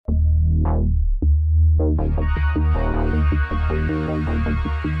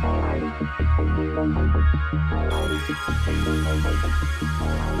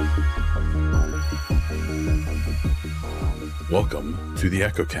Welcome to the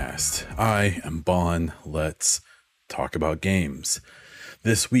EchoCast. I am Bon. Let's talk about games.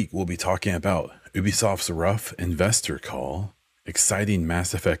 This week we'll be talking about Ubisoft's rough investor call, exciting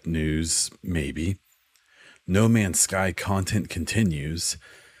Mass Effect news, maybe, No Man's Sky content continues,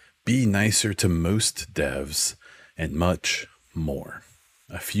 be nicer to most devs, and much more.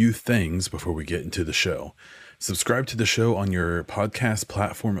 A few things before we get into the show. Subscribe to the show on your podcast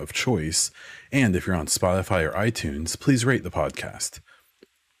platform of choice, and if you're on Spotify or iTunes, please rate the podcast.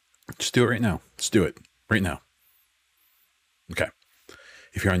 Just do it right now. Just do it right now. Okay.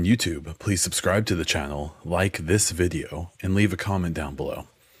 If you're on YouTube, please subscribe to the channel, like this video, and leave a comment down below.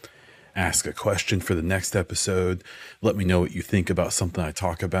 Ask a question for the next episode, let me know what you think about something I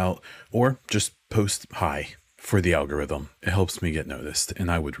talk about, or just post hi for the algorithm. It helps me get noticed,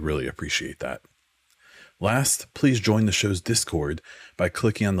 and I would really appreciate that. Last, please join the show's Discord by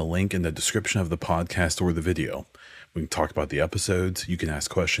clicking on the link in the description of the podcast or the video. We can talk about the episodes, you can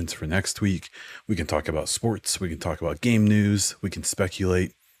ask questions for next week, we can talk about sports, we can talk about game news, we can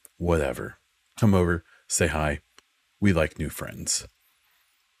speculate, whatever. Come over, say hi. We like new friends.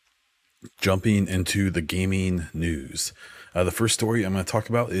 Jumping into the gaming news. The first story I'm going to talk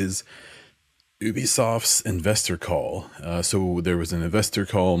about is Ubisoft's investor call. So there was an investor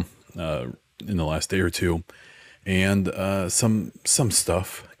call in the last day or two, and some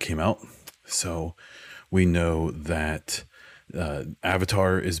stuff came out. So we know that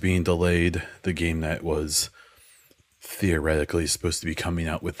Avatar is being delayed, the game that was theoretically supposed to be coming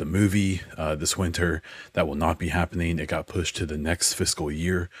out with the movie this winter. That will not be happening. It got pushed to the next fiscal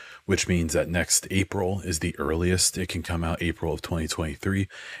year, which means that next April is the earliest it can come out, April of 2023,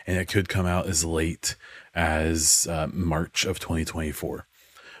 and it could come out as late as March of 2024.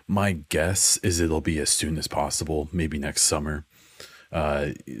 My guess is it'll be as soon as possible, maybe next summer.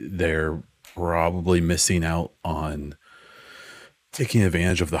 They're probably missing out on taking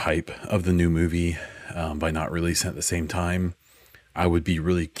advantage of the hype of the new movie by not releasing at the same time. I would be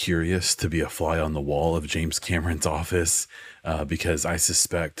really curious to be a fly on the wall of James Cameron's office because I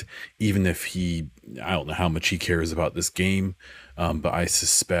suspect even if I don't know how much he cares about this game, but I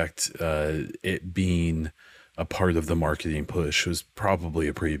suspect it being a part of the marketing push was probably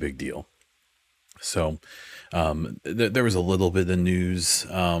a pretty big deal. So there was a little bit of news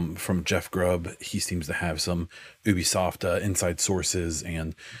from Jeff Grubb. He seems to have some Ubisoft inside sources,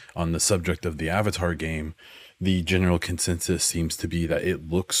 and on the subject of the Avatar game, the general consensus seems to be that it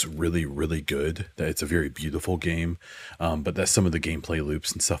looks really, really good, that it's a very beautiful game, but that some of the gameplay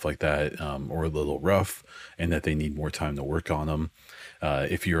loops and stuff like that are a little rough, and that they need more time to work on them.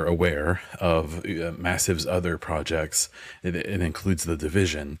 If you're aware of Massive's other projects, it includes The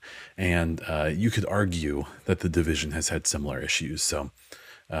Division, and you could argue that The Division has had similar issues. So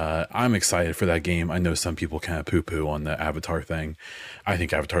I'm excited for that game. I know some people kind of poo-poo on the Avatar thing. I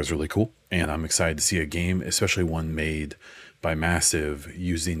think Avatar is really cool, and I'm excited to see a game, especially one made by Massive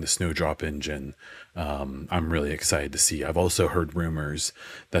using the Snowdrop engine. I'm really excited to see. I've also heard rumors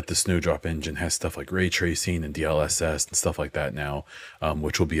that the Snowdrop engine has stuff like ray tracing and DLSS and stuff like that now,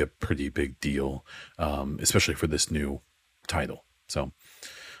 which will be a pretty big deal, especially for this new title. So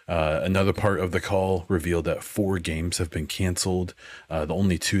another part of the call revealed that 4 games have been canceled. The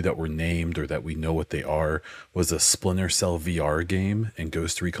only 2 that were named or that we know what they are was a Splinter Cell VR game and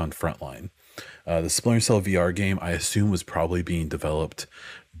Ghost Recon Frontline. The Splinter Cell VR game, I assume, was probably being developed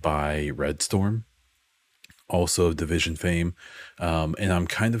by Red Storm, also of Division fame, and I'm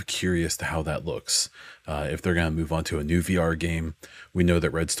kind of curious to how that looks. If they're going to move on to a new VR game, we know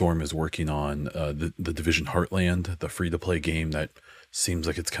that Red Storm is working on the Division Heartland, the free-to-play game that seems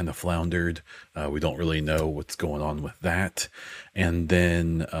like it's kind of floundered. We don't really know what's going on with that. And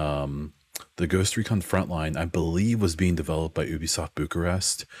then the Ghost Recon Frontline, I believe, was being developed by Ubisoft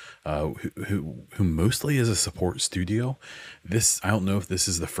Bucharest, who mostly is a support studio. I don't know if this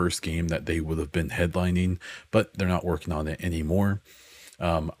is the first game that they would have been headlining, but they're not working on it anymore.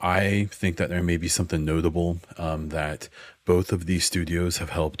 I think that there may be something notable that both of these studios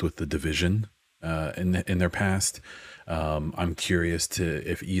have helped with The Division in their past. I'm curious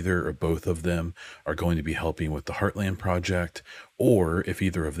if either or both of them are going to be helping with the Heartland project, or if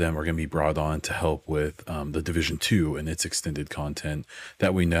either of them are going to be brought on to help with the Division 2 and its extended content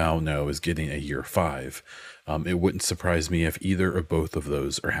that we now know is getting a year 5. It wouldn't surprise me if either or both of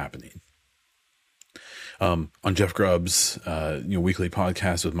those are happening. On Jeff Grubb's weekly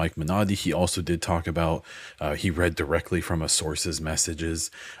podcast with Mike Minotti, he also did talk about he read directly from a source's messages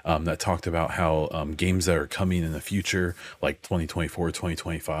that talked about how games that are coming in the future, like 2024,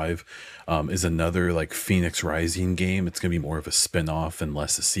 2025, is another like Phoenix Rising game. It's going to be more of a spin-off and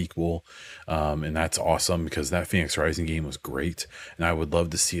less a sequel, and that's awesome because that Phoenix Rising game was great, and I would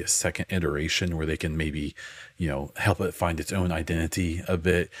love to see a second iteration where they can maybe help it find its own identity a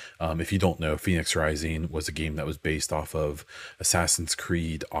bit. If you don't know, Phoenix Rising was a game that was based off of Assassin's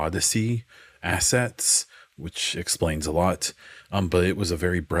Creed Odyssey assets, which explains a lot. But it was a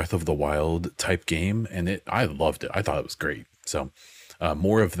very Breath of the Wild type game, and I loved it. I thought it was great. So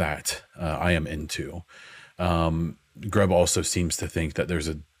more of that I am into. Grubb also seems to think that there's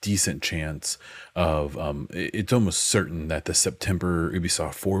a decent chance of it's almost certain that the September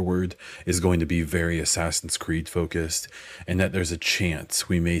Ubisoft Forward is going to be very Assassin's Creed focused, and that there's a chance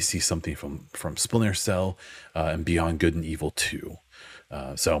we may see something from Splinter Cell and Beyond Good and Evil 2.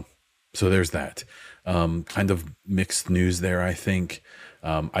 So there's that. Kind of mixed news there, I think.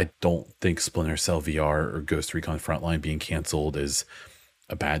 I don't think Splinter Cell VR or Ghost Recon Frontline being canceled is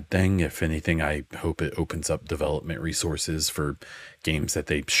a bad thing. If anything, I hope it opens up development resources for games that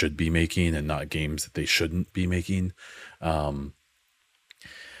they should be making and not games that they shouldn't be making. The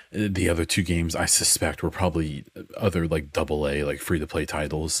other two games I suspect were probably other like AA, like free to play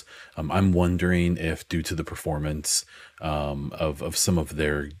titles. I'm wondering if due to the performance of some of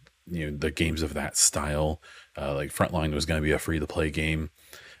their, the games of that style, like Frontline was going to be a free to play game.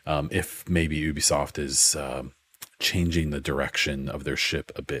 If maybe Ubisoft is changing the direction of their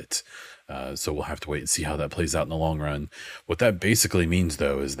ship a bit. So we'll have to wait and see how that plays out in the long run. What that basically means,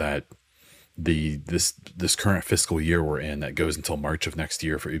 though, is that this current fiscal year we're in, that goes until March of next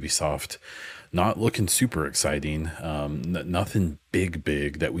year for Ubisoft, not looking super exciting. Nothing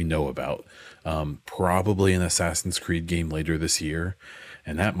big that we know about. Probably an Assassin's Creed game later this year,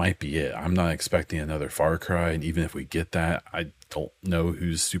 and that might be it. I'm not expecting another Far Cry, and even if we get that, I don't know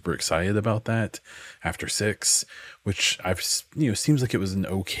who's super excited about that after 6, which seems like it was an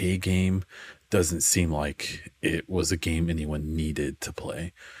okay game. Doesn't seem like it was a game anyone needed to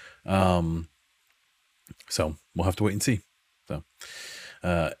play. So we'll have to wait and see. So,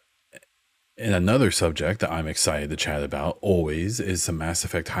 and another subject that I'm excited to chat about always is some Mass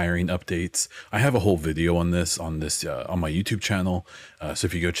Effect hiring updates. I have a whole video on this on my YouTube channel. So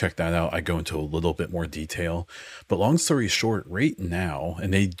if you go check that out, I go into a little bit more detail. But long story short, right now,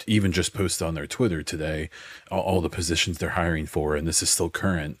 and they even just posted on their Twitter today, all the positions they're hiring for, and this is still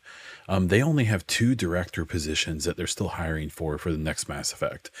current. They only have 2 director positions that they're still hiring for the next Mass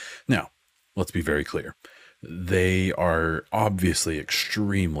Effect. Now, let's be very clear. They are obviously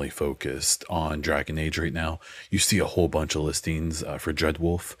extremely focused on Dragon Age right now. You see a whole bunch of listings for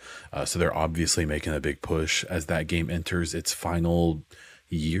Dreadwolf. So they're obviously making a big push as that game enters its final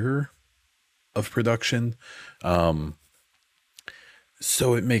year of production. So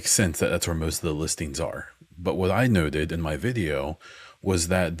it makes sense that that's where most of the listings are. But what I noted in my video was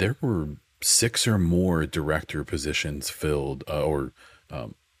that there were 6 or more director positions filled or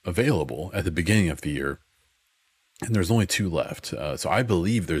available at the beginning of the year. And there's only 2 left. So I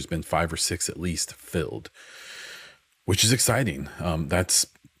believe there's been 5 or 6 at least filled, which is exciting.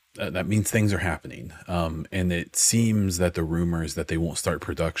 That means things are happening. And it seems that the rumors that they won't start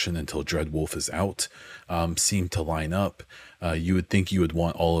production until Dreadwolf is out seem to line up. You would think you would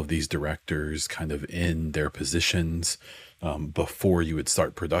want all of these directors kind of in their positions before you would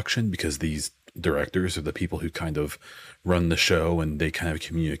start production, because these directors are the people who kind of run the show, and they kind of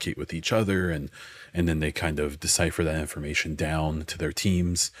communicate with each other, and then they kind of decipher that information down to their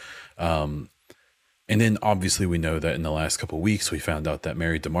teams. And then obviously we know that in the last couple of weeks, we found out that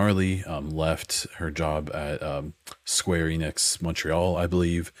Mary DeMarley left her job at Square Enix Montreal, I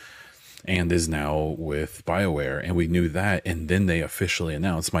believe, and is now with BioWare. And we knew that. And then they officially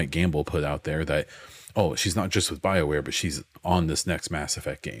announced, Mike Gamble put out there that, oh, she's not just with BioWare, but she's on this next Mass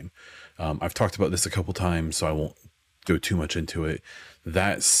Effect game. I've talked about this a couple times, so I won't go too much into it.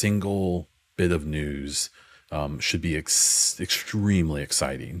 That single bit of news should be extremely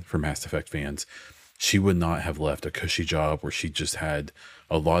exciting for Mass Effect fans. She would not have left a cushy job where she just had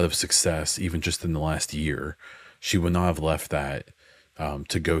a lot of success, even just in the last year. She would not have left that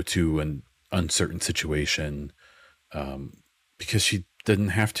to go to an uncertain situation because she didn't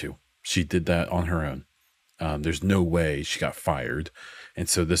have to. She did that on her own. There's no way she got fired. And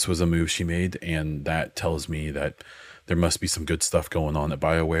so this was a move she made, and that tells me that there must be some good stuff going on at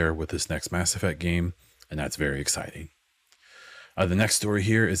BioWare with this next Mass Effect game, and that's very exciting. The next story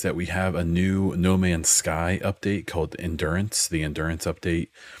here is that we have a new No Man's Sky update called Endurance, the Endurance update.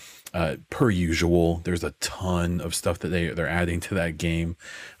 Per usual, there's a ton of stuff that they're adding to that game.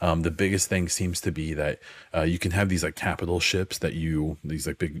 The biggest thing seems to be that you can have these like capital ships that these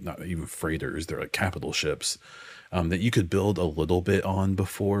like big, not even freighters, they're like capital ships that you could build a little bit on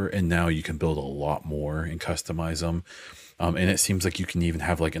before, and now you can build a lot more and customize them. And it seems like you can even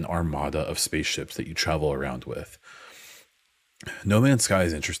have like an armada of spaceships that you travel around with. No Man's Sky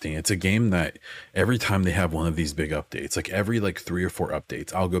is interesting. It's a game that every time they have one of these big updates, like every like 3 or 4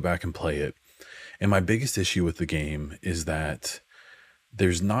 updates, I'll go back and play it. And my biggest issue with the game is that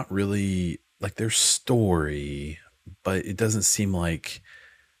there's not really like there's story, but it doesn't seem like,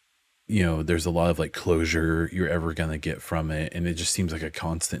 there's a lot of like closure you're ever going to get from it. And it just seems like a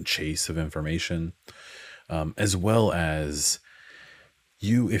constant chase of information, as well as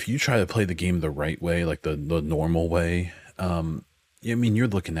if you try to play the game the right way, like the normal way, I mean, you're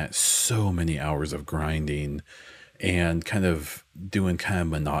looking at so many hours of grinding and kind of doing kind of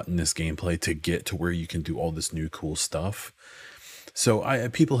monotonous gameplay to get to where you can do all this new cool stuff. So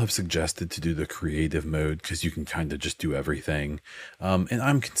people have suggested to do the creative mode because you can kind of just do everything. And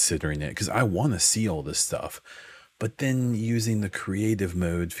I'm considering it because I want to see all this stuff. But then using the creative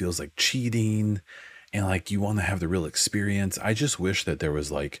mode feels like cheating, and like you want to have the real experience. I just wish that there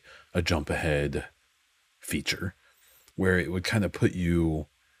was like a jump ahead feature where it would kind of put you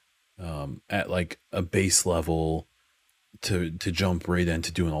at like a base level to jump right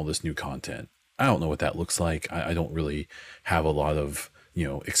into doing all this new content. I don't know what that looks like. I don't really have a lot of,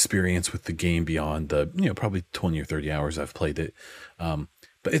 experience with the game beyond the, probably 20 or 30 hours I've played it.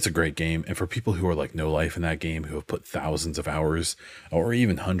 But it's a great game. And for people who are like no life in that game, who have put thousands of hours or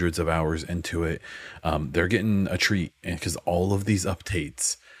even hundreds of hours into it, they're getting a treat. And because all of these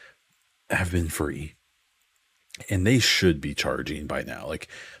updates have been free, and they should be charging by now. Like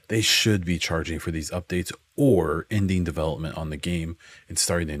they should be charging for these updates or ending development on the game and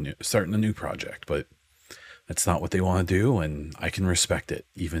starting a new project. But that's not what they want to do, and I can respect it,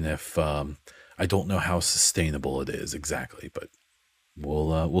 even if I don't know how sustainable it is exactly. But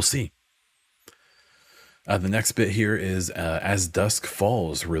we'll see. The next bit here is As Dusk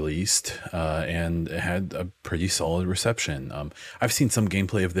Falls released, and it had a pretty solid reception. I've seen some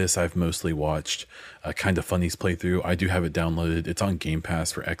gameplay of this. I've mostly watched Kind of Funny's playthrough. I do have it downloaded. It's on Game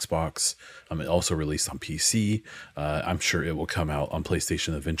Pass for Xbox. It also released on PC. I'm sure it will come out on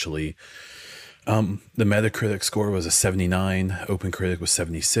PlayStation eventually. The Metacritic score was a 79. OpenCritic was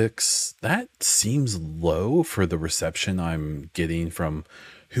 76. That seems low for the reception I'm getting from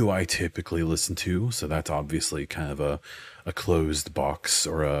who I typically listen to. So that's obviously kind of a closed box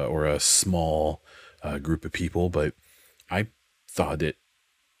or a small group of people. But I thought it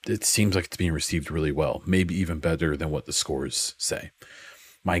seems like it's being received really well, maybe even better than what the scores say.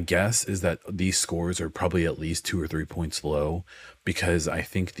 My guess is that these scores are probably at least 2 or 3 points low because I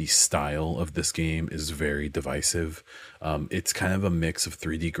think the style of this game is very divisive. It's kind of a mix of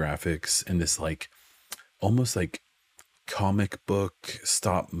 3D graphics and this like almost like comic book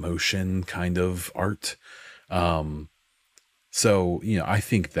stop motion kind of art. So, I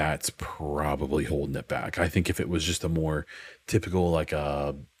think that's probably holding it back. I think if it was just a more typical like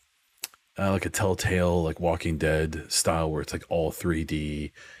a Telltale, like Walking Dead style where it's like all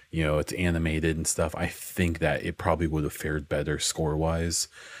 3D, it's animated and stuff, I think that it probably would have fared better score wise.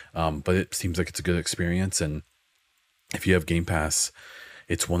 But it seems like it's a good experience. And if you have Game Pass,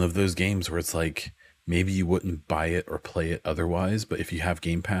 it's one of those games where it's like, maybe you wouldn't buy it or play it otherwise, but if you have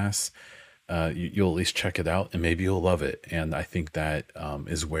Game Pass, you'll at least check it out and maybe you'll love it. And I think that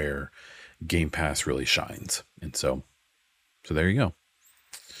is where Game Pass really shines. And so there you go.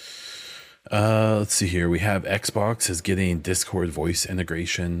 Let's see here. We have Xbox is getting Discord voice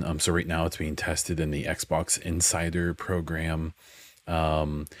integration. So right now it's being tested in the Xbox Insider program.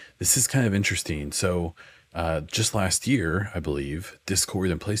 This is kind of interesting. So just last year, I believe, Discord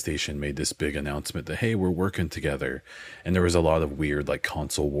and PlayStation made this big announcement that, hey, we're working together. And there was a lot of weird like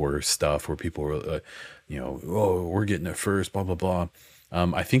console war stuff where people were, oh, we're getting it first, blah, blah, blah.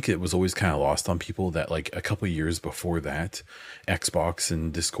 I think it was always kind of lost on people that like a couple of years before that, Xbox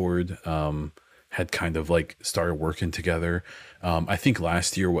and Discord had kind of like started working together. I think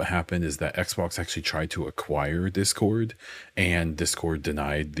last year what happened is that Xbox actually tried to acquire Discord and Discord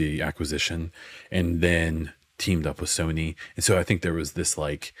denied the acquisition and then teamed up with Sony. And so I think there was this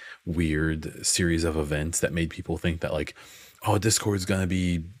like weird series of events that made people think that like, oh, Discord's going to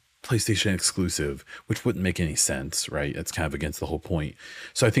be PlayStation exclusive, which wouldn't make any sense, right? It's kind of against the whole point.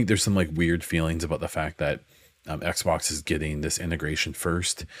 So I think there's some like weird feelings about the fact that Xbox is getting this integration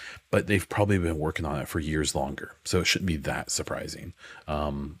first, but they've probably been working on it for years longer. So it shouldn't be that surprising.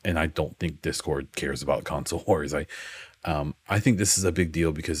 And I don't think Discord cares about console wars. I think this is a big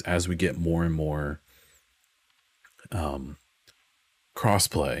deal because as we get more and more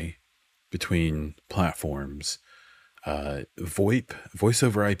crossplay between platforms, voice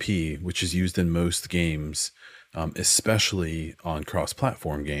over IP, which is used in most games, especially on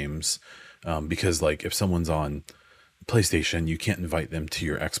cross-platform games, because like if someone's on PlayStation, you can't invite them to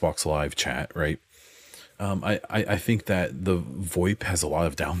your Xbox Live chat, right? I think that the VoIP has a lot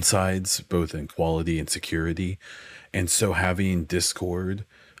of downsides, both in quality and security. And so having Discord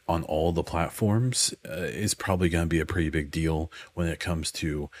on all the platforms is probably going to be a pretty big deal when it comes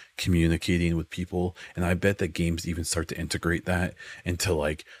to communicating with people. And I bet that games even start to integrate that into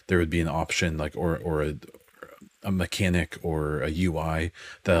like there would be an option like or a mechanic or a UI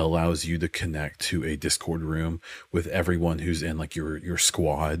that allows you to connect to a Discord room with everyone who's in like your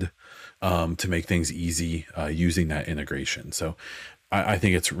squad, to make things easy, using that integration. So I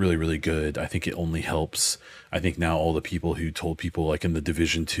think it's really, really good. I think it only helps. I think now all the people who told people like in the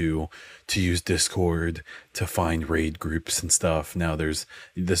Division 2 to use Discord to find raid groups and stuff. Now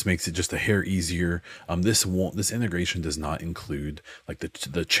this makes it just a hair easier. This integration does not include like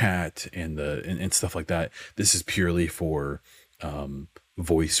the chat and stuff like that. This is purely for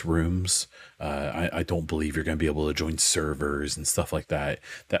voice rooms. I don't believe you're going to be able to join servers and stuff like that.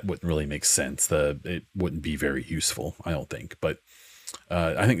 That wouldn't really make sense. It wouldn't be very useful, I don't think. But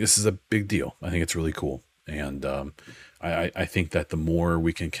I think this is a big deal. I think it's really cool. And I think that the more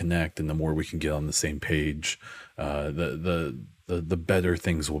we can connect and the more we can get on the same page, the better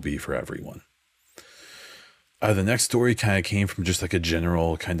things will be for everyone. The next story kind of came from just like a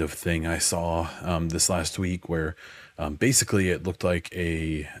general kind of thing I saw this last week where basically it looked like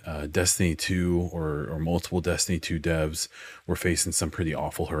a Destiny 2 or multiple Destiny 2 devs were facing some pretty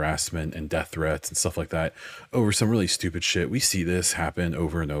awful harassment and death threats and stuff like that over some really stupid shit. We see this happen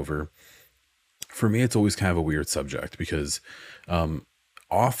over and over. For me, it's always kind of a weird subject because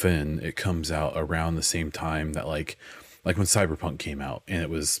often it comes out around the same time that like when Cyberpunk came out, and it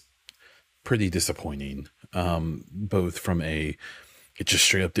was pretty disappointing, both from it just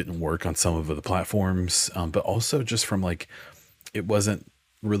straight up didn't work on some of the platforms, but also just from like it wasn't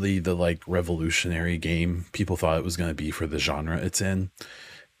really the like revolutionary game people thought it was going to be for the genre it's in.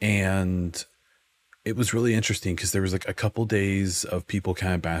 And it was really interesting because there was like a couple days of people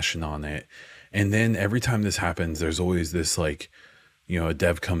kind of bashing on it, and then every time this happens there's always this like, a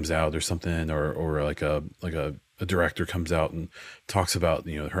dev comes out or something, or like a director comes out and talks about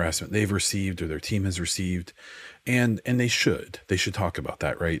the harassment they've received or their team has received, and they should talk about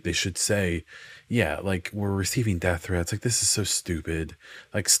that, right? They should say, yeah, like we're receiving death threats, like this is so stupid,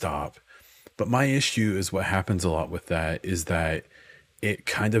 like stop. But my issue is what happens a lot with that is that it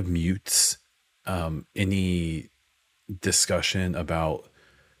kind of mutes any discussion about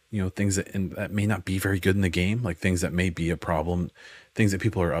things that may not be very good in the game, like things that may be a problem, things that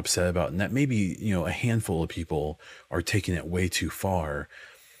people are upset about, and that maybe a handful of people are taking it way too far.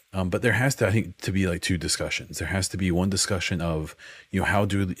 But there has to, I think, to be like two discussions. There has to be one discussion of, how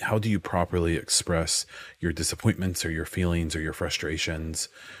do you properly express your disappointments or your feelings or your frustrations.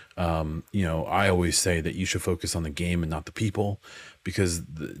 I always say that you should focus on the game and not the people, because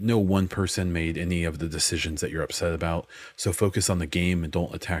no one person made any of the decisions that you're upset about. So focus on the game and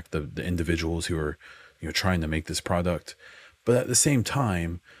don't attack the individuals who are, trying to make this product. But at the same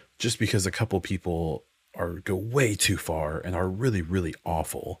time, just because a couple people go way too far and are really, really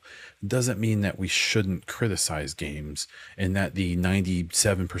awful doesn't mean that we shouldn't criticize games, and that the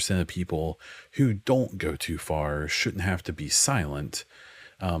 97% of people who don't go too far shouldn't have to be silent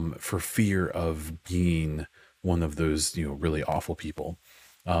for fear of being one of those, really awful people.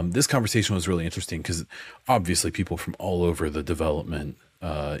 This conversation was really interesting because obviously people from all over the development,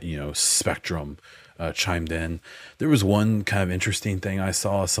 spectrum chimed in. There was one kind of interesting thing I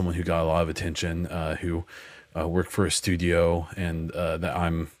saw, someone who got a lot of attention, who worked for a studio and that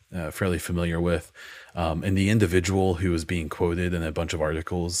I'm fairly familiar with. And the individual who was being quoted in a bunch of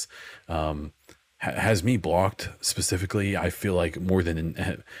articles has me blocked specifically. I feel like more than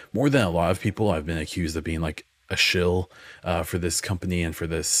a lot of people, I've been accused of being like a shill for this company and for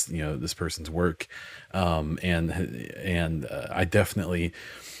this, this person's work. And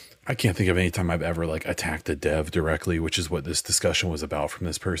I can't think of any time I've ever like attacked a dev directly, which is what this discussion was about from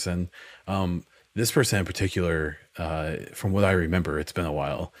this person. This person in particular, from what I remember, it's been a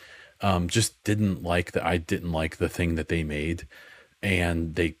while, just I didn't like the thing that they made.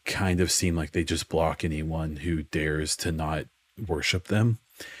 And they kind of seem like they just block anyone who dares to not worship them.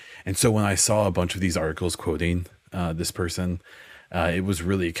 And so when I saw a bunch of these articles quoting this person, it was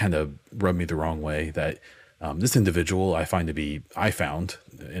really kind of rubbed me the wrong way that this individual I found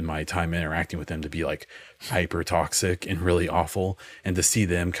in my time interacting with them to be like hyper toxic and really awful. And to see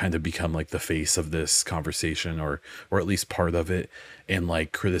them kind of become like the face of this conversation or at least part of it and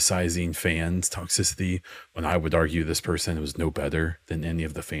like criticizing fans toxicity when I would argue this person was no better than any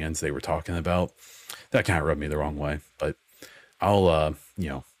of the fans they were talking about. That kind of rubbed me the wrong way, but I'll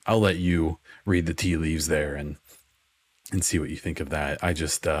let you read the tea leaves there and see what you think of that.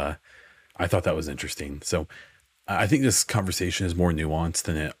 I thought that was interesting. So I think this conversation is more nuanced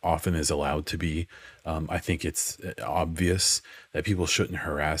than it often is allowed to be. I think it's obvious that people shouldn't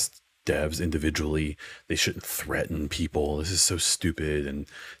harass devs individually. They shouldn't threaten people. This is so stupid and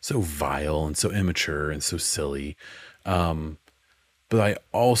so vile and so immature and so silly. But I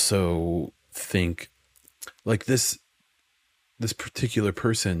also think like this particular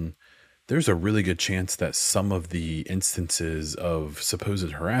person, there's a really good chance that some of the instances of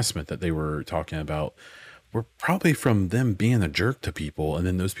supposed harassment that they were talking about were probably from them being a jerk to people and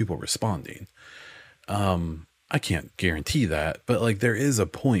then those people responding. I can't guarantee that, but like there is a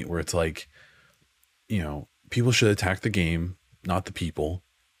point where it's like, people should attack the game, not the people.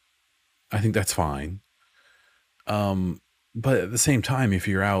 I think that's fine. But at the same time, if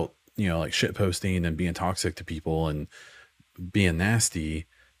you're out, like shit posting and being toxic to people and being nasty,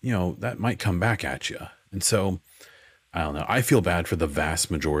 that might come back at you. And so I don't know. I feel bad for the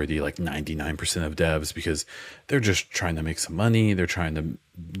vast majority, like 99% of devs, because they're just trying to make some money. They're trying to,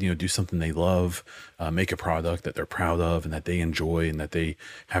 do something they love, make a product that they're proud of and that they enjoy and that they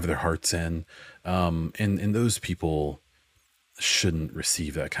have their hearts in. And those people shouldn't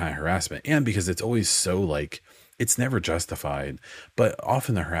receive that kind of harassment. And because it's always so like, it's never justified, but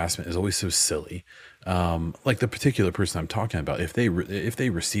often the harassment is always so silly. Like the particular person I'm talking about, if they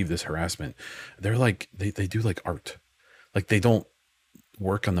receive this harassment, they're like, they do like art. Like they don't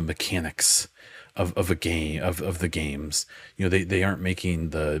work on the mechanics of a game of the games. They aren't making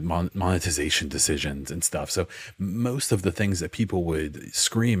the monetization decisions and stuff. So most of the things that people would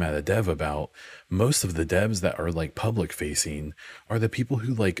scream at a dev about, most of the devs that are like public facing are the people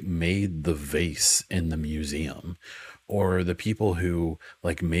who like made the vase in the museum, or the people who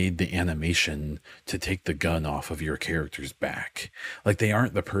like made the animation to take the gun off of your character's back. Like they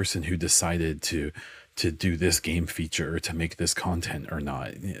aren't the person who decided to do this game feature or to make this content or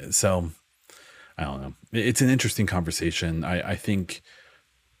not. So I don't know. It's an interesting conversation. I think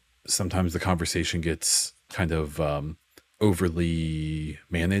sometimes the conversation gets kind of overly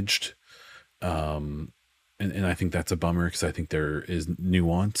managed. And I think that's a bummer because I think there is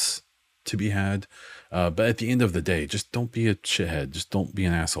nuance to be had. But at the end of the day, just don't be a shithead. Just don't be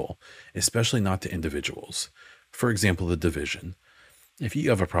an asshole, especially not to individuals. For example, the Division. If you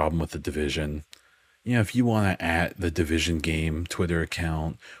have a problem with the Division, if you want to at the Division game Twitter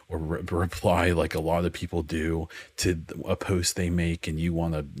account or reply like a lot of people do to a post they make and you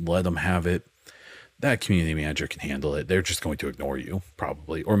want to let them have it, that community manager can handle it. They're just going to ignore you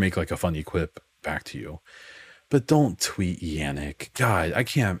probably, or make like a funny quip back to you. But don't tweet Yannick. God, I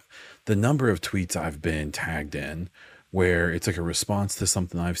can't. The number of tweets I've been tagged in where it's like a response to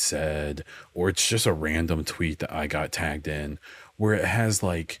something I've said, or it's just a random tweet that I got tagged in where it has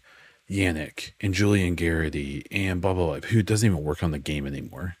like Yannick and Julian Garrity and blah, blah, blah, who doesn't even work on the game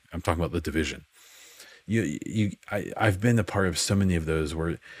anymore. I'm talking about the Division. I've been a part of so many of those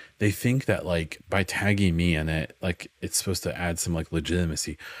where they think that like by tagging me in it, like it's supposed to add some like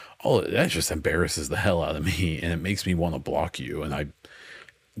legitimacy. Oh, that just embarrasses the hell out of me and it makes me want to block you. And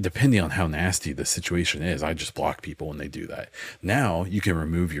depending on how nasty the situation is, I just block people when they do that. Now you can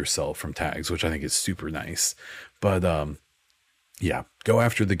remove yourself from tags, which I think is super nice. But yeah, go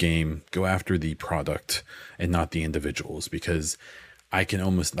after the game, go after the product and not the individuals, because I can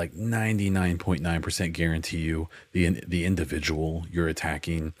almost like 99.9% guarantee you the individual you're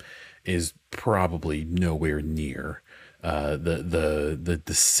attacking is probably nowhere near the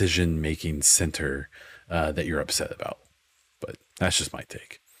decision making center that you're upset about. But that's just my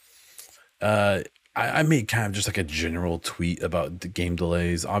take. I made kind of just like a general tweet about the game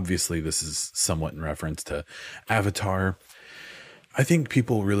delays. Obviously, this is somewhat in reference to Avatar. I think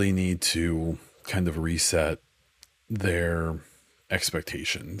people really need to kind of reset their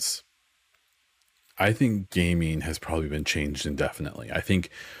expectations. I think gaming has probably been changed indefinitely. I think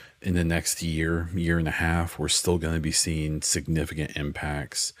in the next year and a half, we're still going to be seeing significant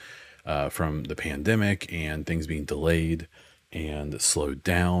impacts from the pandemic and things being delayed and slowed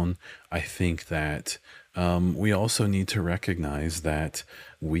down. I think that we also need to recognize that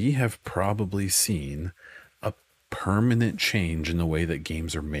we have probably seen permanent change in the way that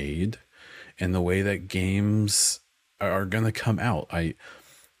games are made and the way that games are going to come out. I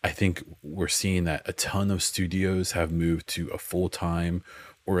think we're seeing that a ton of studios have moved to a full-time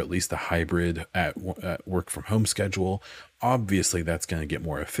or at least a hybrid at work from home schedule. Obviously, that's going to get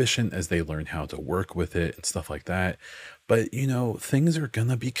more efficient as they learn how to work with it and stuff like that. But, things are going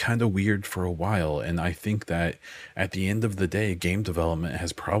to be kind of weird for a while. And I think that at the end of the day, game development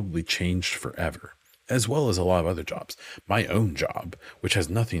has probably changed forever, as well as a lot of other jobs. My own job, which has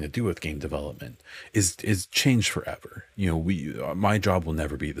nothing to do with game development, is changed forever. My job will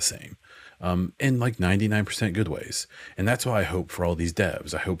never be the same, in like 99% good ways. And that's why I hope for all these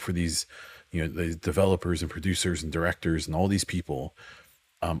devs. I hope for these, the developers and producers and directors and all these people.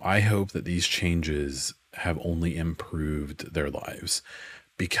 I hope that these changes have only improved their lives,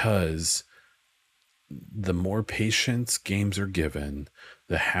 because the more patience games are given,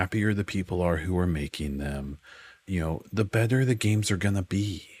 the happier the people are who are making them, the better the games are going to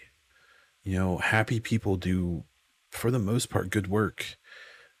be. Happy people do, for the most part, good work.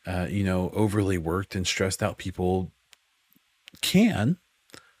 Overly worked and stressed out people can,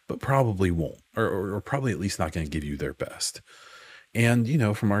 but probably won't, or probably at least not going to give you their best. And,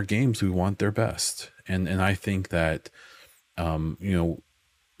 from our games, we want their best. And I think that,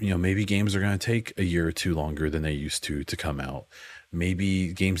 maybe games are going to take a year or two longer than they used to come out.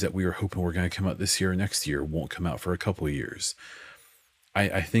 Maybe games that we were hoping were going to come out this year or next year won't come out for a couple of years.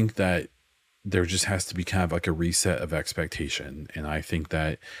 I think that there just has to be kind of like a reset of expectation. And I think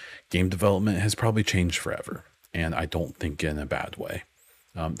that game development has probably changed forever. And I don't think in a bad way.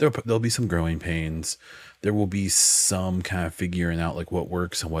 There'll be some growing pains. There will be some kind of figuring out like what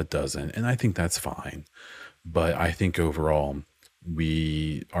works and what doesn't. And I think that's fine. But I think overall,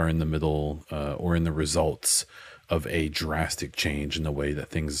 we are in the middle or in the results of a drastic change in the way that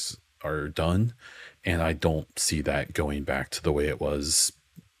things are done. And I don't see that going back to the way it was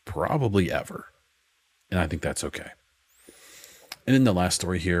probably ever. And I think that's okay. And then the last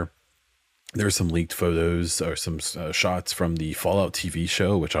story here, there's some leaked photos or some shots from the Fallout TV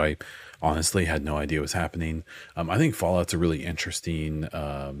show, which I honestly had no idea was happening. I think Fallout's a really interesting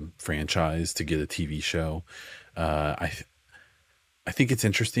franchise to get a TV show. I think it's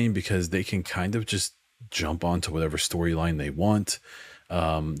interesting because they can kind of just jump onto whatever storyline they want.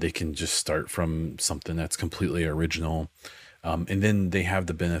 They can just start from something that's completely original. And then they have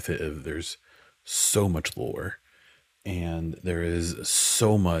the benefit of there's so much lore and there is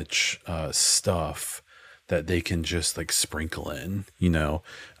so much stuff that they can just like sprinkle in,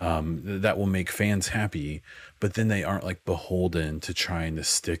 that will make fans happy, but then they aren't like beholden to trying to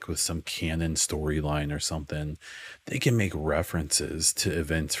stick with some canon storyline or something. They can make references to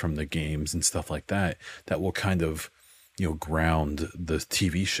events from the games and stuff like that will kind of, ground the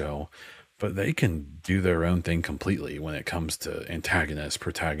TV show, but they can do their own thing completely when it comes to antagonist,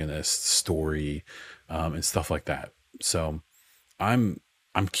 protagonist, story, and stuff like that. So I'm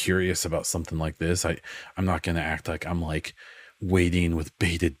curious about something like this. I'm not going to act like I'm like waiting with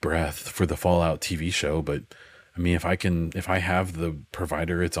bated breath for the Fallout TV show, but I mean, if I have the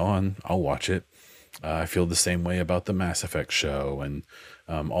provider it's on, I'll watch it. I feel the same way about the Mass Effect show and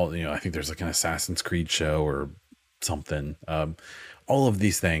I think there's like an Assassin's Creed show or something. All of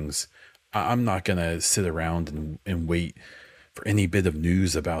these things, I'm not going to sit around and wait for any bit of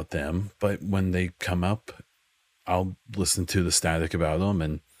news about them, but when they come up, I'll listen to the static about them,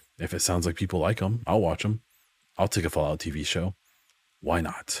 and if it sounds like people like them, I'll watch them. I'll take a Fallout TV show. Why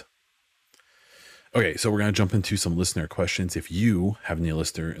not? Okay, so we're going to jump into some listener questions. If you have any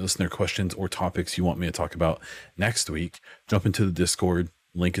listener questions or topics you want me to talk about next week, jump into the Discord.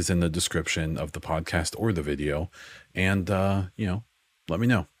 Link is in the description of the podcast or the video. And, let me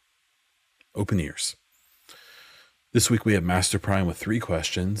know. Open ears. This week we have Master Prime with 3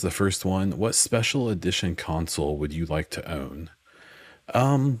 questions. The first one, what special edition console would you like to own?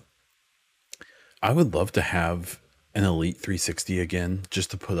 I would love to have an Elite 360 again,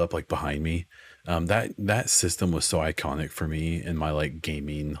 just to put up like behind me. That system was so iconic for me in my like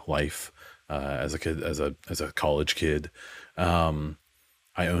gaming life as a kid, as a college kid.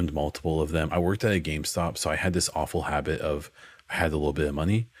 I owned multiple of them. I worked at a GameStop, so I had this awful habit of I had a little bit of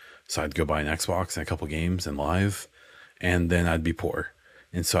money, so I'd go buy an Xbox and a couple games and live, and then I'd be poor,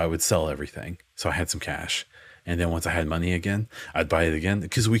 and so I would sell everything. So I had some cash, and then once I had money again, I'd buy it again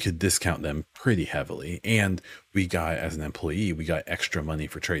because we could discount them pretty heavily, and we got, as an employee, we got extra money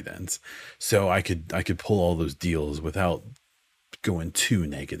for trade-ins, so I could pull all those deals without going too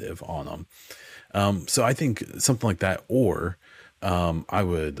negative on them. So I think something like that, or I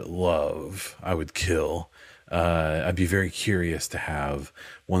would kill I'd be very curious to have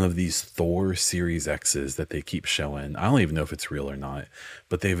one of these Thor Series X's that they keep showing. I don't even know if it's real or not,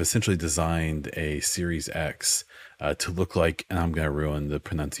 but they've essentially designed a Series X to look like, and I'm going to ruin the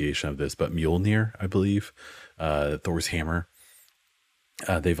pronunciation of this, but Mjolnir, I believe, Thor's hammer.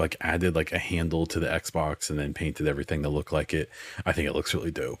 They've like added like a handle to the Xbox and then painted everything to look like it. I think it looks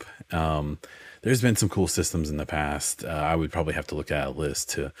really dope. There's been some cool systems in the past. I would probably have to look at a list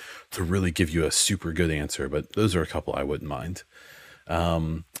to really give you a super good answer, but those are a couple I wouldn't mind.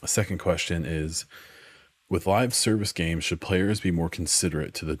 A second question is, with live service games, should players be more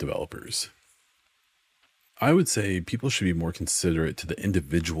considerate to the developers? I would say people should be more considerate to the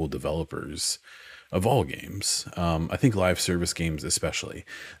individual developers of all games. I think live service games, especially.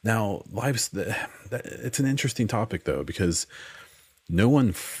 Now, it's an interesting topic though, because no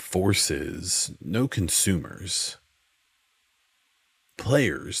consumers,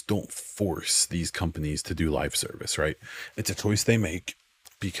 players don't force these companies to do live service, right? It's a choice they make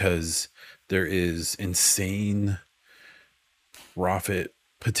because there is insane profit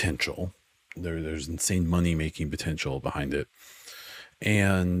potential. There's insane money making potential behind it.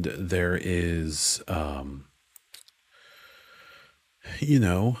 And there is,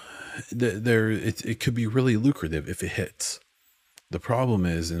 it could be really lucrative if it hits. The problem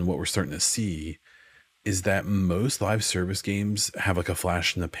is, and what we're starting to see, is that most live service games have like a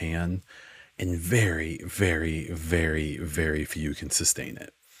flash in the pan, and very, very, very, very few can sustain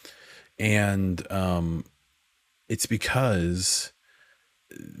it. And it's because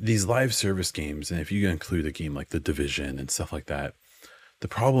these live service games, and if you include a game like The Division and stuff like that, the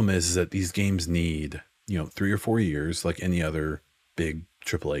problem is that these games need, 3 or 4 years, like any other big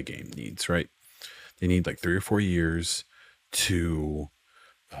AAA game needs, right? They need like 3 or 4 years to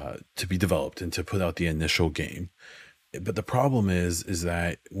be developed and to put out the initial game. But the problem is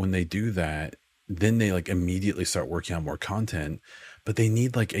that when they do that, then they like immediately start working on more content, but they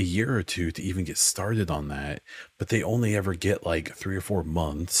need like a year or two to even get started on that. But they only ever get like 3 or 4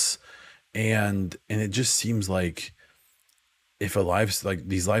 months. And it just seems like if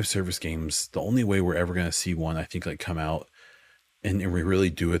these live service games, the only way we're ever going to see one, I think, like come out and we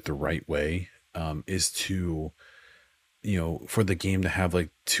really do it the right way, is to, for the game to have like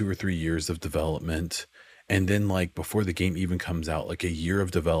 2 or 3 years of development. And then like before the game even comes out, like a year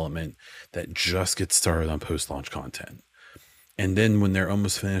of development that just gets started on post-launch content. And then when they're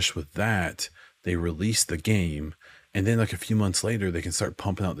almost finished with that, they release the game. And then like a few months later, they can start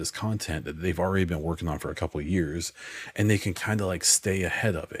pumping out this content that they've already been working on for a couple of years, and they can kind of like stay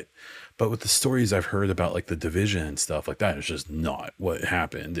ahead of it. But with the stories I've heard about like The Division and stuff like that, it's just not what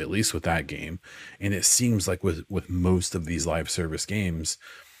happened, at least with that game. And it seems like with most of these live service games,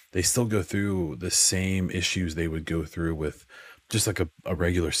 they still go through the same issues they would go through with just like a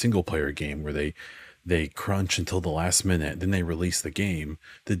regular single player game where they crunch until the last minute, then they release the game.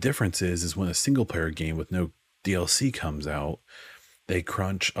 The difference is when a single player game with no DLC comes out, they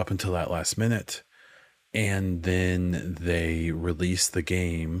crunch up until that last minute, and then they release the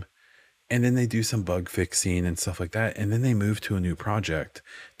game, and then they do some bug fixing and stuff like that, and then they move to a new project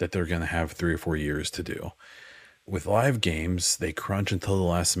that they're going to have 3 or 4 years to do. With live games, they crunch until the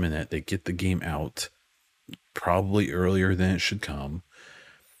last minute, they get the game out probably earlier than it should come.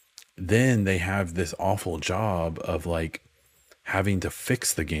 Then they have this awful job of like having to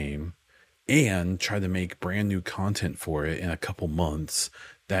fix the game and try to make brand new content for it in a couple months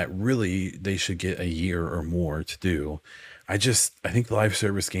that really they should get a year or more to do. I think live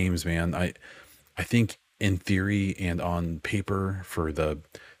service games, man, I think in theory and on paper for the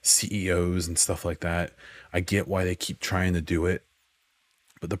CEOs and stuff like that, I get why they keep trying to do it.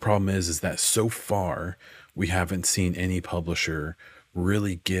 But the problem is that so far we haven't seen any publisher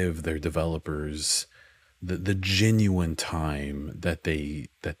really give their developers the genuine time that they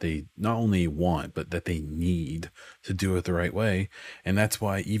not only want, but that they need to do it the right way. And that's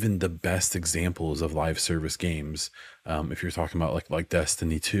why even the best examples of live service games, if you're talking about like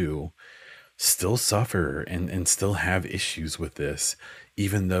Destiny 2, still suffer and still have issues with this,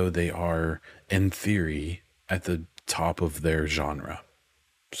 even though they are in theory at the top of their genre.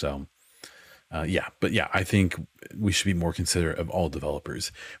 So I think we should be more considerate of all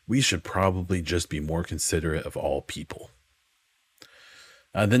developers. We should probably just be more considerate of all people.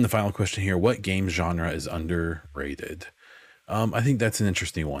 Then the final question here, what game genre is underrated? I think that's an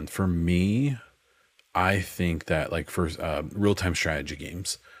interesting one. For me, I think that like first, real-time strategy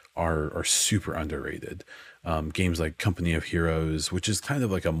games are super underrated. Games like Company of Heroes, which is kind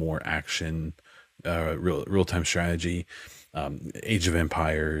of like a more action, real-time strategy. Age of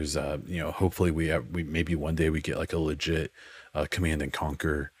Empires, hopefully we maybe one day we get like a legit Command and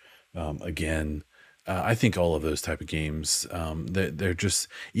Conquer again. I think all of those type of games, they're just,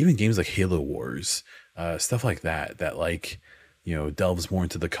 even games like Halo Wars, stuff like that, that like, delves more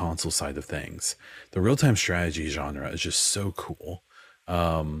into the console side of things. The real-time strategy genre is just so cool.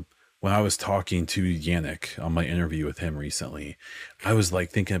 When I was talking to Yannick on my interview with him recently, I was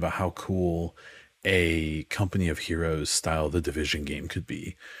like thinking about how cool a Company of Heroes style The Division game could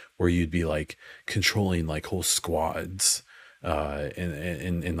be, where you'd be like controlling like whole squads,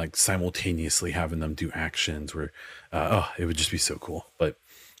 and like simultaneously having them do actions where, it would just be so cool. But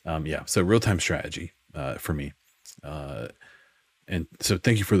yeah, so real-time strategy for me. And so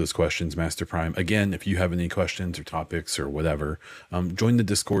thank you for those questions, Master Prime. Again, if you have any questions or topics or whatever, join the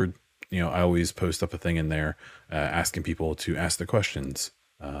Discord. I always post up a thing in there asking people to ask their questions.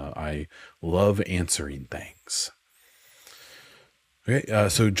 I love answering things. Okay,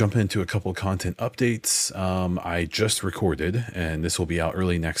 so jumping into a couple of content updates. I just recorded, and this will be out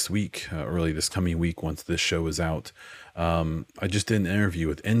early next week, early this coming week once this show is out. I just did an interview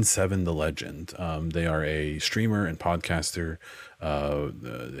with N7 the Legend. They are a streamer and podcaster.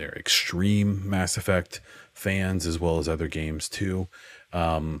 They're extreme Mass Effect fans as well as other games too.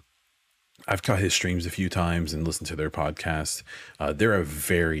 I've caught his streams a few times and listened to their podcast. They're a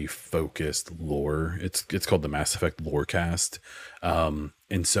very focused lore. It's called the Mass Effect Lorecast.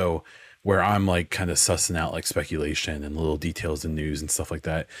 And so where I'm like kind of sussing out like speculation and little details and news and stuff like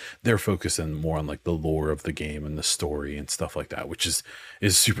that, they're focusing more on like the lore of the game and the story and stuff like that, which is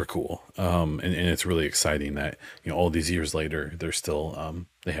super cool. And it's really exciting that, all these years later, they're still,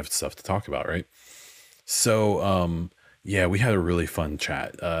 they have stuff to talk about. Right. So, yeah, we had a really fun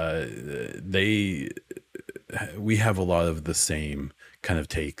chat. We have a lot of the same kind of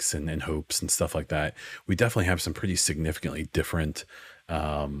takes and hopes and stuff like that. We definitely have some pretty significantly different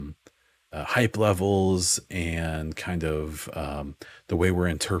hype levels and kind of the way we're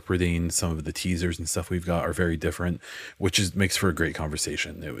interpreting some of the teasers and stuff we've got are very different, which makes for a great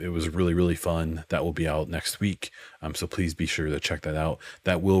conversation. It was really, really fun. That will be out next week. So please be sure to check that out.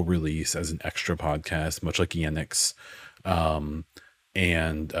 That will release as an extra podcast, much like Yannick's. And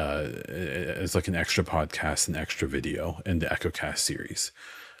it's like an extra podcast, an extra video in the EchoCast series.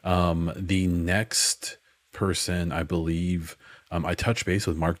 The next person, I believe, I touched base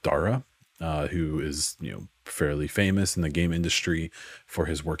with Mark Dara, who is, fairly famous in the game industry for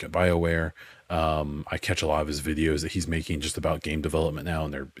his work at BioWare. I catch a lot of his videos that he's making just about game development now,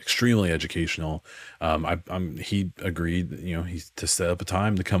 and they're extremely educational. He agreed, he's to set up a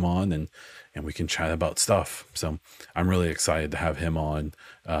time to come on and we can chat about stuff. So I'm really excited to have him on.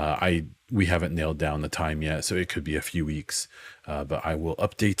 We haven't nailed down the time yet, so it could be a few weeks, but I will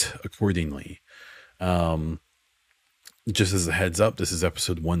update accordingly. Just as a heads up, this is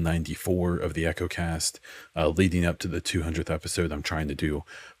episode 194 of the EchoCast. Leading up to the 200th episode, I'm trying to do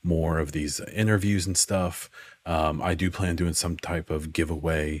more of these interviews and stuff. I do plan on doing some type of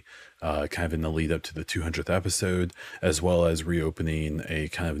giveaway kind of in the lead up to the 200th episode, as well as reopening a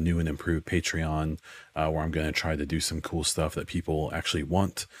kind of new and improved Patreon where I'm going to try to do some cool stuff that people actually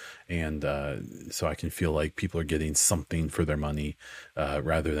want. And so I can feel like people are getting something for their money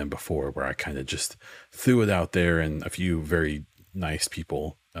rather than before, where I kind of just threw it out there and a few very nice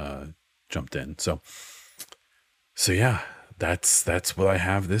people jumped in. So yeah, that's what I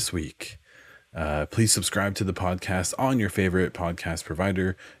have this week. Please subscribe to the podcast on your favorite podcast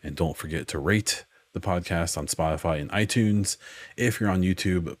provider, and don't forget to rate the podcast on Spotify and iTunes. If you're on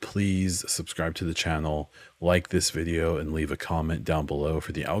YouTube, please subscribe to the channel, like this video, and leave a comment down below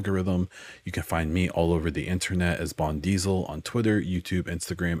for the algorithm. You can find me all over the internet as Bond Diesel on Twitter, YouTube,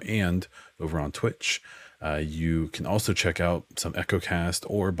 Instagram, and over on Twitch. You can also check out some EchoCast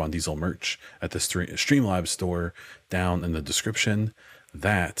or Bond Diesel merch at the Streamlabs store down in the description.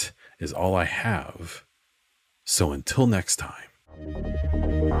 That is all I have. So until next time.